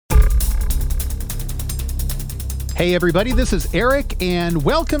Hey everybody, this is Eric, and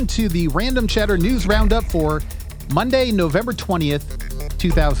welcome to the Random Chatter News Roundup for Monday, November 20th,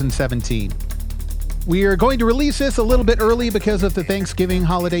 2017. We are going to release this a little bit early because of the Thanksgiving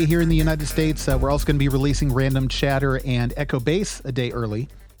holiday here in the United States. We're also going to be releasing Random Chatter and Echo Base a day early.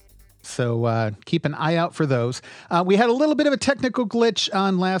 So keep an eye out for those. We had a little bit of a technical glitch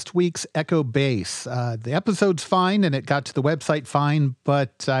on last week's Echo Base. The episode's fine and it got to the website fine,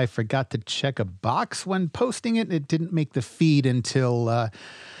 but I forgot to check a box when posting it. It didn't make the feed until a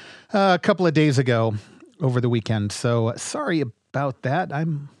couple of days ago over the weekend. So sorry about that.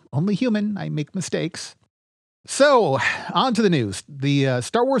 I'm only human. I make mistakes. So, on to the news. The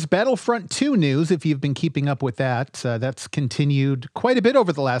Star Wars Battlefront 2 news, if you've been keeping up with that, that's continued quite a bit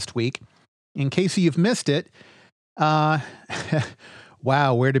over the last week. In case you've missed it, wow,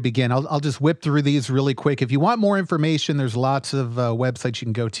 where to begin? I'll just whip through these really quick. If you want more information, there's lots of websites you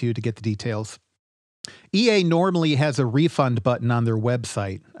can go to get the details. EA normally has a refund button on their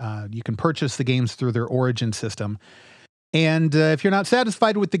website. You can purchase the games through their Origin system. And if you're not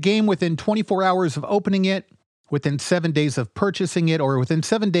satisfied with the game within 24 hours of opening it, within 7 days of purchasing it, or within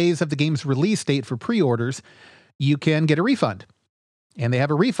 7 days of the game's release date for pre-orders, you can get a refund. And they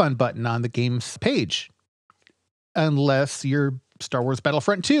have a refund button on the game's page. Unless you're Star Wars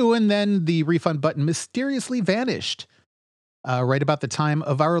Battlefront 2, and then the refund button mysteriously vanished right about the time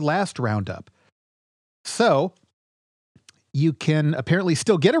of our last roundup. So, you can apparently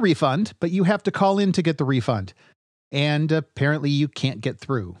still get a refund, but you have to call in to get the refund. And apparently you can't get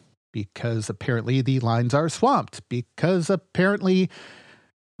through. Because apparently the lines are swamped. Because apparently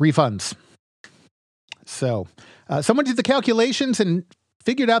refunds. So someone did the calculations and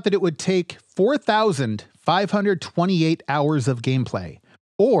figured out that it would take 4,528 hours of gameplay.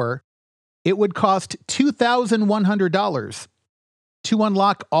 Or it would cost $2,100 to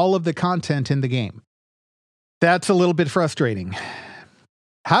unlock all of the content in the game. That's a little bit frustrating.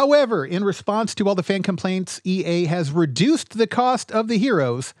 However, in response to all the fan complaints, EA has reduced the cost of the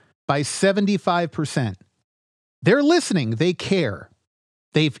heroes by 75%. They're listening. They care.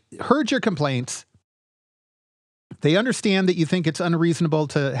 They've heard your complaints. They understand that you think it's unreasonable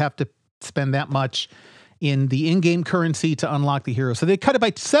to have to spend that much in the in-game currency to unlock the hero. So they cut it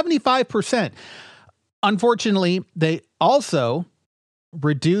by 75%. Unfortunately, they also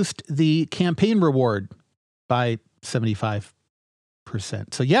reduced the campaign reward by 75%.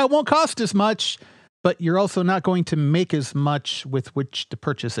 So yeah, it won't cost as much, but you're also not going to make as much with which to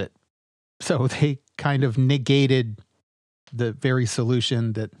purchase it. So they kind of negated the very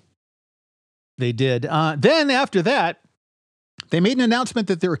solution that they did. Then after that, they made an announcement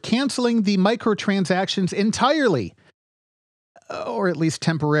that they're canceling the microtransactions entirely, or at least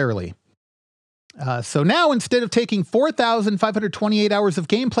temporarily. So now instead of taking 4,528 hours of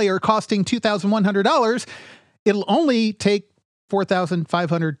gameplay or costing $2,100, it'll only take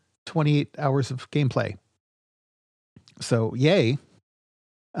 4,528 hours of gameplay. So, yay.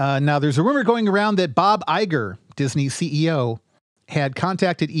 Now, there's a rumor going around that Bob Iger, Disney's CEO, had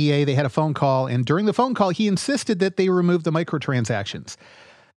contacted EA. They had a phone call, and during the phone call, he insisted that they remove the microtransactions.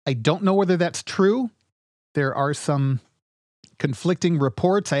 I don't know whether that's true. There are some conflicting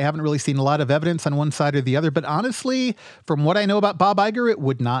reports. I haven't really seen a lot of evidence on one side or the other, but honestly, from what I know about Bob Iger, it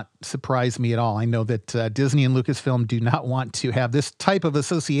would not surprise me at all. I know that Disney and Lucasfilm do not want to have this type of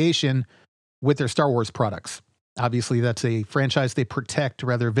association with their Star Wars products. Obviously, that's a franchise they protect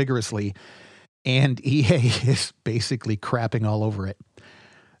rather vigorously, and EA is basically crapping all over it.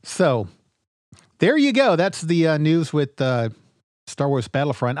 So, there you go. That's the news with Star Wars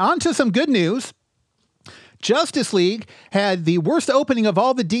Battlefront. On to some good news. Justice League had the worst opening of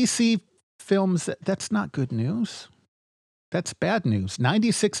all the DC films. That's not good news. That's bad news.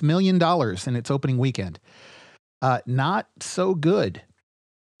 $96 million in its opening weekend. Not so good.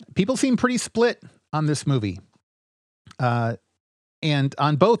 People seem pretty split on this movie. And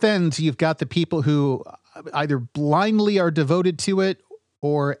on both ends, you've got the people who either blindly are devoted to it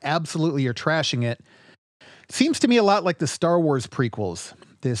or absolutely are trashing it. Seems to me a lot like the Star Wars prequels.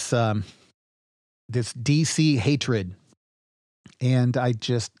 This DC hatred. And I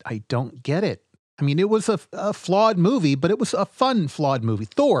don't get it. I mean, it was a flawed movie, but it was a fun, flawed movie.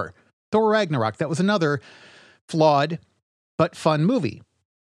 Thor Ragnarok. That was another flawed, but fun movie.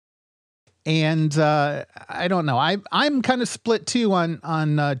 And I don't know. I'm kind of split too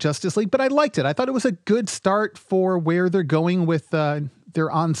on Justice League, but I liked it. I thought it was a good start for where they're going with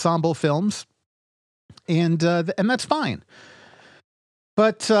their ensemble films. And that's fine.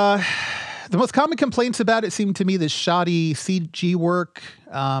 But the most common complaints about it seem to me the shoddy CG work,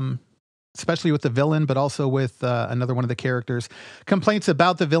 especially with the villain, but also with another one of the characters. Complaints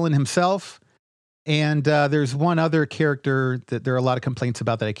about the villain himself. And there's one other character that there are a lot of complaints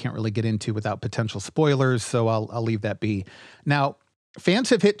about that I can't really get into without potential spoilers, so I'll leave that be. Now, fans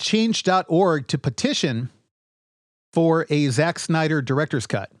have hit change.org to petition for a Zack Snyder director's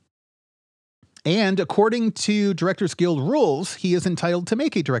cut. And according to Directors Guild rules, he is entitled to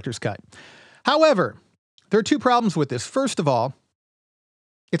make a director's cut. However, there are two problems with this. First of all,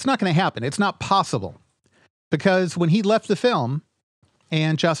 it's not going to happen. It's not possible. Because when he left the film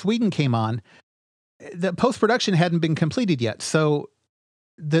and Joss Whedon came on, the post-production hadn't been completed yet. So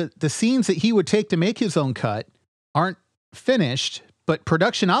the scenes that he would take to make his own cut aren't finished, but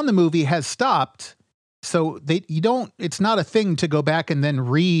production on the movie has stopped. So it's not a thing to go back and then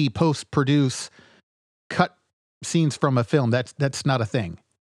post-produce cut scenes from a film. That's not a thing.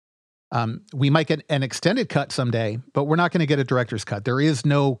 We might get an extended cut someday, but we're not going to get a director's cut. There is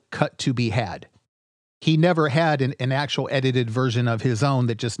no cut to be had. He never had an actual edited version of his own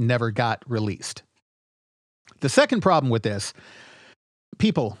that just never got released. The second problem with this,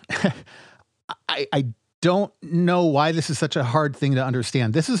 people, I don't know why this is such a hard thing to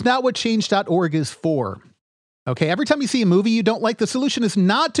understand. This is not what change.org is for. Okay, every time you see a movie you don't like, the solution is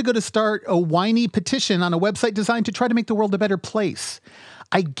not to go to start a whiny petition on a website designed to try to make the world a better place.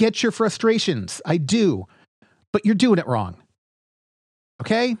 I get your frustrations. I do. But you're doing it wrong.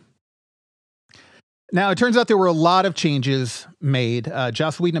 Okay? Now, it turns out there were a lot of changes made.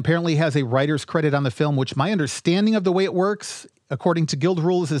 Joss Whedon apparently has a writer's credit on the film, which my understanding of the way it works, according to Guild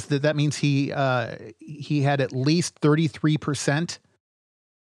rules, is that means he had at least 33%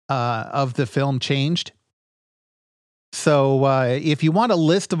 of the film changed. So if you want a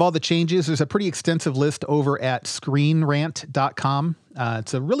list of all the changes, there's a pretty extensive list over at screenrant.com.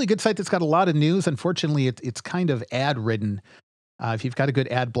 It's a really good site that's got a lot of news. Unfortunately, it's kind of ad-ridden. If you've got a good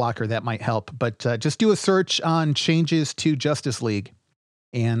ad blocker, that might help. But just do a search on changes to Justice League.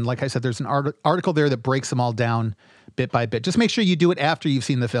 And like I said, there's an article there that breaks them all down bit by bit. Just make sure you do it after you've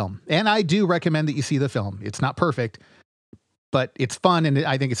seen the film. And I do recommend that you see the film. It's not perfect, but it's fun, and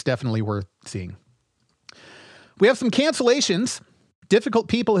I think it's definitely worth seeing. We have some cancellations. Difficult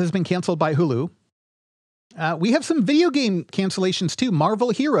People has been canceled by Hulu. We have some video game cancellations too. Marvel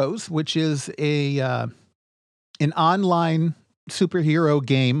Heroes, which is an online superhero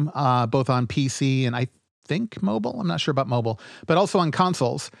game, both on PC and I think mobile. I'm not sure about mobile, but also on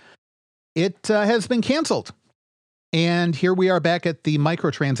consoles. It has been canceled. And here we are back at the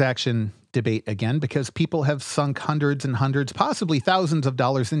microtransaction debate again, because people have sunk hundreds and hundreds, possibly thousands of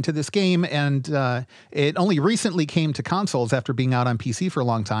dollars into this game. And it only recently came to consoles after being out on PC for a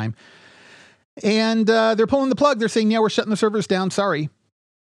long time. And they're pulling the plug. They're saying, yeah, we're shutting the servers down. Sorry.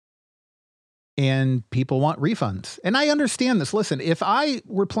 And people want refunds. And I understand this. Listen, if I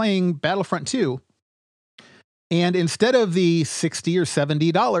were playing Battlefront 2 and instead of the $60 or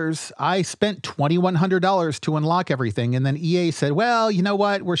 $70, I spent $2,100 to unlock everything, and then EA said, well, you know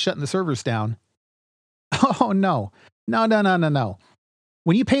what? We're shutting the servers down. Oh, no. No.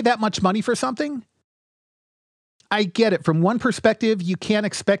 When you pay that much money for something, I get it. From one perspective, you can't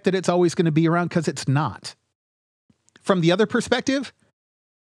expect that it's always going to be around, because it's not. From the other perspective,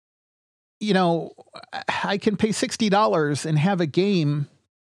 you know, I can pay $60 and have a game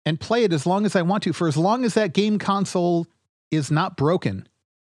and play it as long as I want to, for as long as that game console is not broken.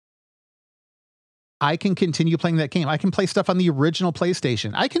 I can continue playing that game. I can play stuff on the original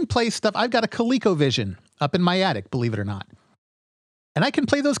PlayStation. I can play stuff. I've got a ColecoVision up in my attic, believe it or not. And I can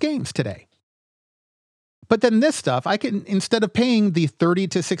play those games today. But then this stuff, I can, instead of paying the $30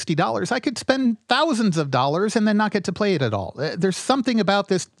 to $60, I could spend thousands of dollars and then not get to play it at all. There's something about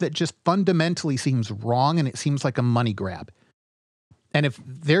this that just fundamentally seems wrong, and it seems like a money grab. And if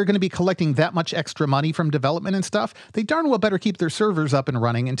they're going to be collecting that much extra money from development and stuff, they darn well better keep their servers up and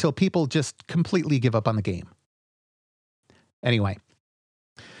running until people just completely give up on the game. Anyway,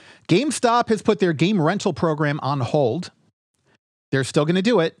 GameStop has put their game rental program on hold. They're still going to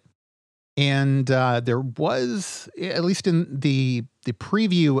do it. And there was, at least in the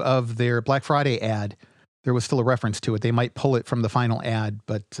preview of their Black Friday ad, there was still a reference to it. They might pull it from the final ad,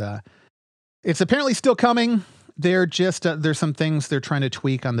 but it's apparently still coming. They're just, there's some things they're trying to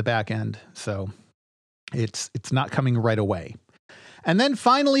tweak on the back end. So it's not coming right away. And then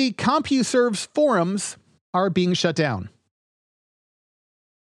finally, CompuServe's forums are being shut down.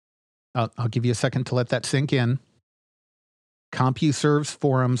 I'll give you a second to let that sink in. CompuServe's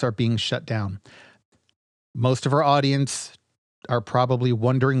forums are being shut down. Most of our audience are probably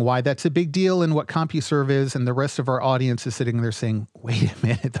wondering why that's a big deal and what CompuServe is, and the rest of our audience is sitting there saying, wait a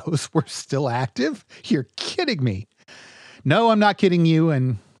minute, those were still active? You're kidding me. No, I'm not kidding you,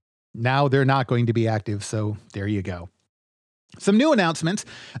 and now they're not going to be active, so there you go. Some new announcements.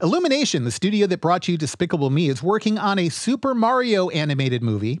 Illumination, the studio that brought you Despicable Me, is working on a Super Mario animated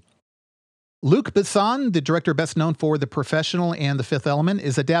movie. Luc Besson, the director best known for The Professional and The Fifth Element,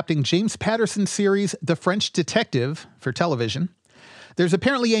 is adapting James Patterson's series The French Detective for television. There's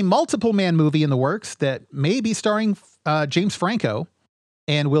apparently a Multiple Man movie in the works that may be starring James Franco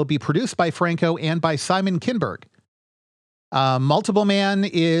and will be produced by Franco and by Simon Kinberg. Multiple Man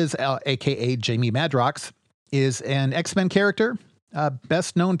is, a.k.a. Jamie Madrox, is an X-Men character,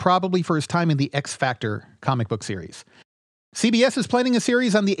 best known probably for his time in the X Factor comic book series. CBS is planning a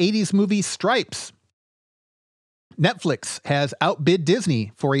series on the 80s movie Stripes. Netflix has outbid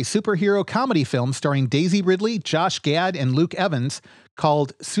Disney for a superhero comedy film starring Daisy Ridley, Josh Gad, and Luke Evans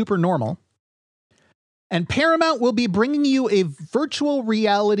called Supernormal. And Paramount will be bringing you a virtual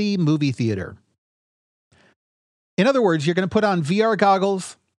reality movie theater. In other words, you're going to put on VR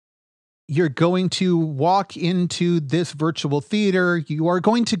goggles. You're going to walk into this virtual theater. You are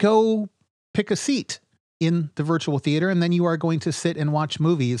going to go pick a seat in the virtual theater, and then you are going to sit and watch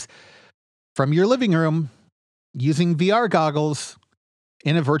movies from your living room using VR goggles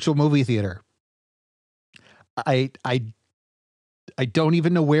in a virtual movie theater. I don't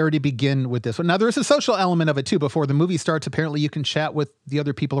even know where to begin with this one. Now, there's a social element of it too. Before the movie starts, apparently you can chat with the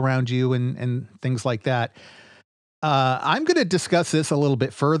other people around you and things like that. I'm going to discuss this a little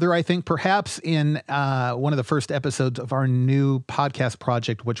bit further, I think, perhaps in one of the first episodes of our new podcast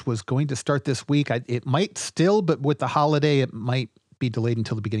project, which was going to start this week. It might still, but with the holiday, it might be delayed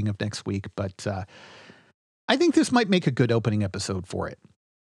until the beginning of next week. But I think this might make a good opening episode for it.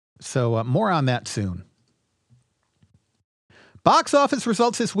 So more on that soon. Box office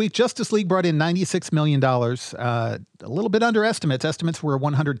results this week. Justice League brought in $96 million, a little bit under estimates. Estimates were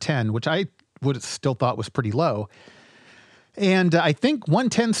 110, which I would have still thought was pretty low. And I think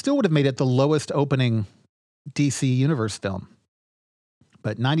 110 still would have made it the lowest opening DC Universe film.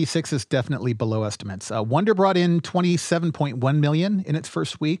 But 96 is definitely below estimates. Wonder brought in $27.1 million in its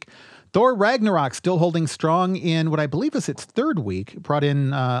first week. Thor Ragnarok still holding strong in what I believe is its third week. Brought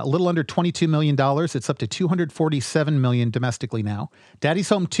in a little under $22 million. It's up to $247 million domestically now. Daddy's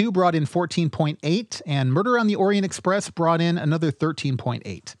Home 2 brought in 14.8, and Murder on the Orient Express brought in another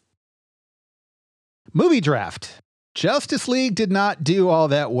 13.8. Movie draft. Justice League did not do all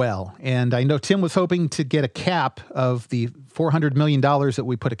that well. And I know Tim was hoping to get a cap of the $400 million that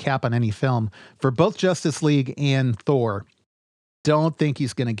we put a cap on any film for both Justice League and Thor. Don't think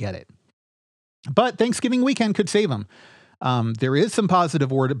he's going to get it. But Thanksgiving weekend could save him. There is some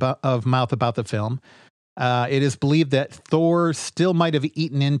positive word of mouth about the film. It is believed that Thor still might have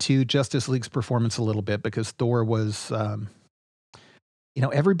eaten into Justice League's performance a little bit because Thor was...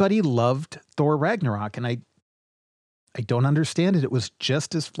 everybody loved Thor Ragnarok, and I don't understand it. It was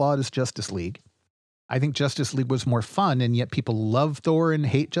just as flawed as Justice League. I think Justice League was more fun, and yet people love Thor and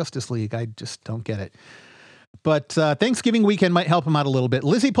hate Justice League. I just don't get it. But Thanksgiving weekend might help him out a little bit.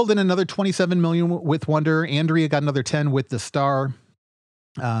 Lizzie pulled in another $27 million with Wonder. Andrea got another 10 with The Star.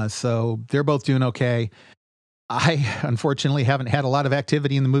 So they're both doing okay. I, unfortunately, haven't had a lot of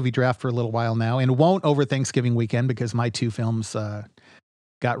activity in the movie draft for a little while now, and won't over Thanksgiving weekend because my two films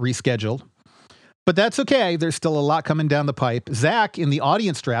got rescheduled. But that's okay. There's still a lot coming down the pipe. Zach, in the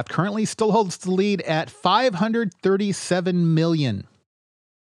audience draft, currently still holds the lead at $537 million.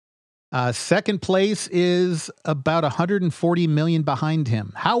 Second place is about $140 million behind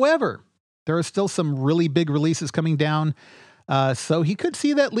him. However, there are still some really big releases coming down, so he could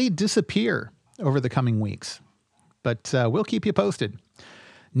see that lead disappear over the coming weeks. But we'll keep you posted.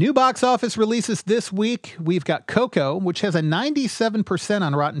 New box office releases this week. We've got Coco, which has a 97%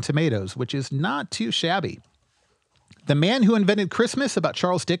 on Rotten Tomatoes, which is not too shabby. The Man Who Invented Christmas, about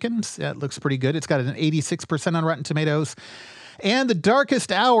Charles Dickens, that looks pretty good. It's got an 86% on Rotten Tomatoes. And The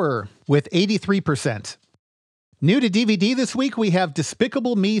Darkest Hour with 83%. New to DVD this week, we have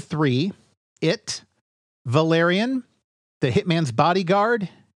Despicable Me 3, It, Valerian, The Hitman's Bodyguard,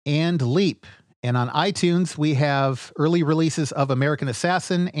 and Leap. And on iTunes, we have early releases of American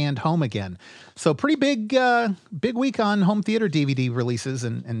Assassin and Home Again. So pretty big week on home theater DVD releases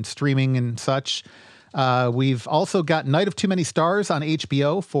and streaming and such. We've also got Night of Too Many Stars on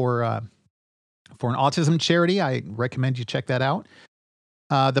HBO for an autism charity. I recommend you check that out.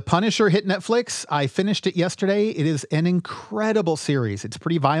 The Punisher hit Netflix. I finished it yesterday. It is an incredible series. It's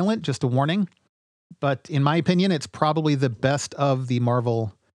pretty violent, just a warning. But in my opinion, it's probably the best of the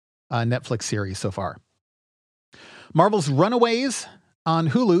Marvel Netflix series so far. Marvel's Runaways on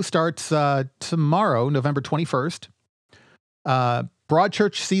Hulu starts tomorrow, November 21st.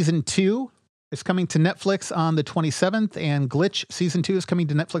 Broadchurch Season 2 is coming to Netflix on the 27th, and Glitch Season 2 is coming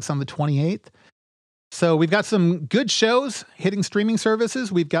to Netflix on the 28th. So we've got some good shows hitting streaming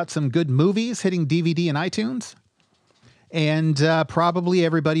services. We've got some good movies hitting DVD and iTunes. And probably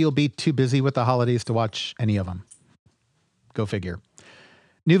everybody will be too busy with the holidays to watch any of them. Go figure.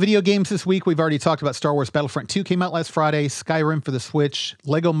 New video games this week. We've already talked about Star Wars Battlefront 2 came out last Friday. Skyrim for the Switch.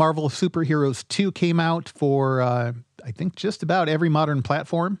 Lego Marvel Superheroes 2 came out for, I think, just about every modern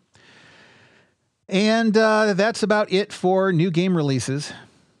platform. And that's about it for new game releases.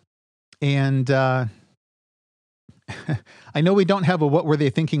 And I know we don't have a What Were They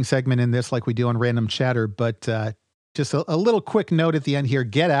Thinking segment in this like we do on Random Chatter, but just a little quick note at the end here.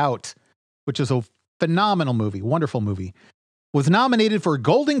 Get Out, which is a phenomenal movie, wonderful movie, was nominated for a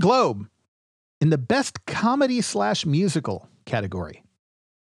Golden Globe in the Best Comedy/Musical category.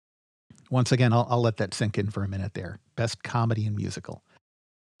 Once again, I'll let that sink in for a minute there. Best Comedy and Musical.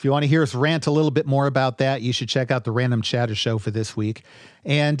 If you want to hear us rant a little bit more about that, you should check out the Random Chatter show for this week.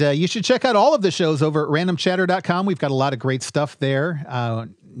 And you should check out all of the shows over at randomchatter.com. We've got a lot of great stuff there.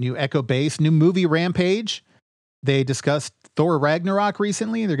 New Echo Base, new movie Rampage. They discussed Thor Ragnarok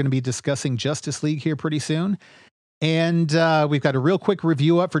recently. They're going to be discussing Justice League here pretty soon. And we've got a real quick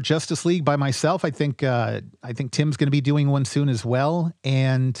review up for Justice League by myself. I think Tim's going to be doing one soon as well.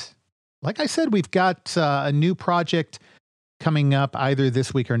 And like I said, we've got a new project coming up either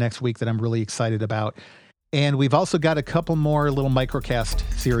this week or next week that I'm really excited about. And we've also got a couple more little microcast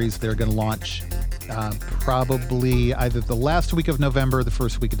series that are going to launch probably either the last week of November or the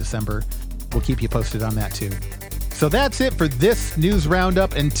first week of December. We'll keep you posted on that too. So that's it for this news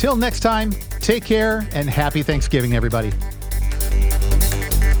roundup. Until next time, take care and happy Thanksgiving, everybody.